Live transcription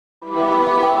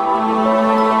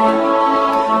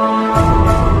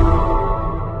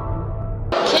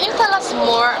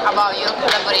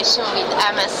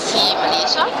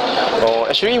Malaysia?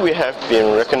 Actually, we have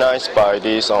been recognized by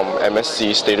this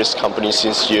MSC status company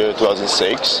since year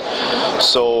 2006.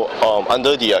 So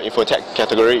under the Infotech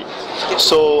category.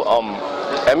 So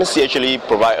MSC actually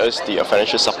provide us the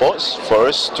financial supports for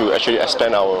us to actually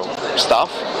expand our staff,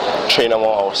 train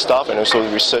our staff, and also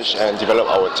research and develop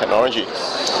our technology.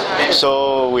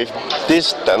 So with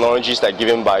these technologies that are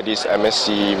given by this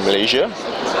MSC Malaysia,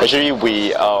 actually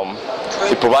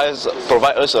it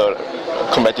provide us a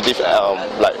competitive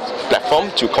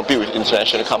platform to compete with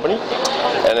international company,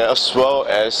 and as well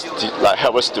as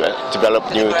help us to develop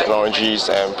new technologies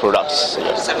and products,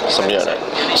 something like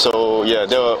that. So yeah,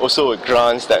 there are also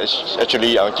grants that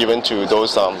actually are given to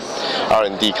those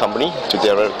R&D company to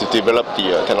develop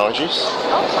the technologies.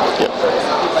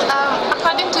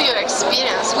 According to your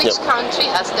experience, which country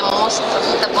has the most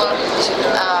profitable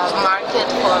market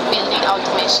for building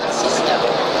automation system?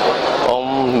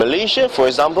 Malaysia, for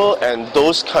example, and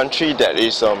those countries that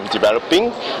is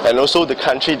developing, and also the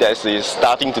country that is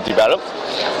starting to develop.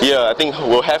 Yeah, I think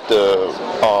we'll have the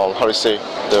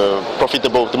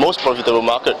the most profitable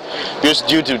market, because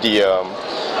due to the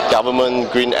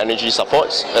government green energy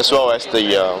supports, as well as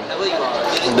the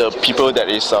people that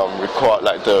is required,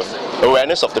 like the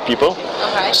awareness of the people.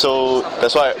 Okay. So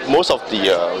that's why most of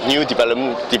the new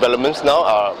developments now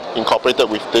are incorporated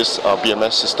with this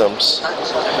BMS systems.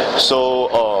 So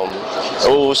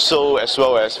also, as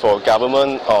well as for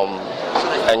government,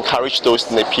 encourage those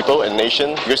people and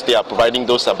nation, because they are providing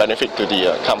those benefit to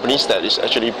the companies that is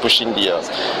actually pushing the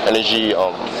energy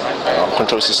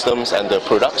control systems and the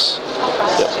products.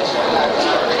 Yeah.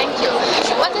 Thank you.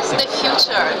 What is the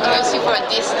future do you see for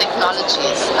these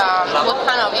technologies? What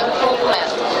kind of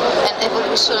improvement and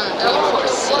evolution do you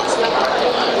foresee?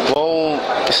 Well,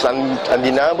 it's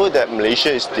undeniable that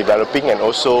Malaysia is developing and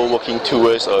also working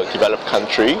towards a developed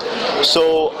country.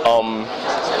 So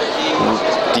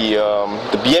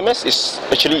the BMS is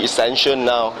actually essential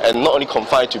now, and not only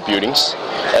confined to buildings,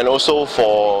 and also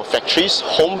for factories,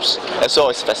 homes, as well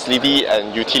as facility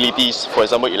and utilities, for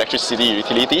example electricity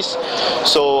utilities.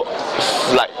 So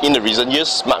like in the recent years,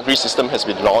 smart grid system has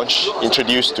been launched,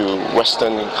 introduced to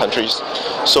Western countries.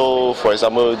 So for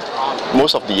example,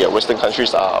 most of the Western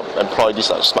countries employ this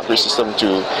smart grid system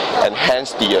to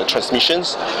enhance the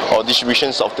transmissions or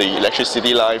distributions of the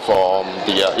electricity line from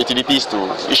the utilities to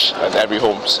each and every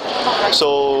homes.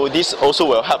 So this also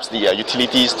will help the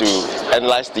utilities to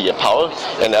analyze the power,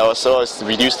 and also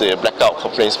reduce the blackout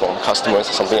complaints from customers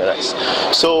or something like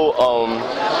that. So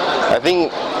I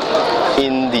think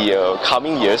in the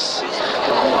coming years,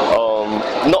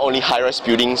 not only high-rise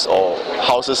buildings or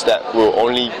houses that will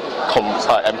only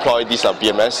employ these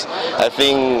BMS, I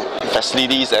think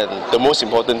facilities and the most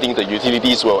important thing, the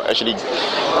utilities will actually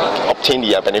obtain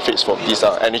the benefits from these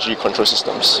energy control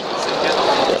systems.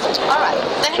 All right,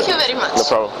 thank you very much. No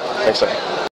problem. Thanks,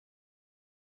 sir.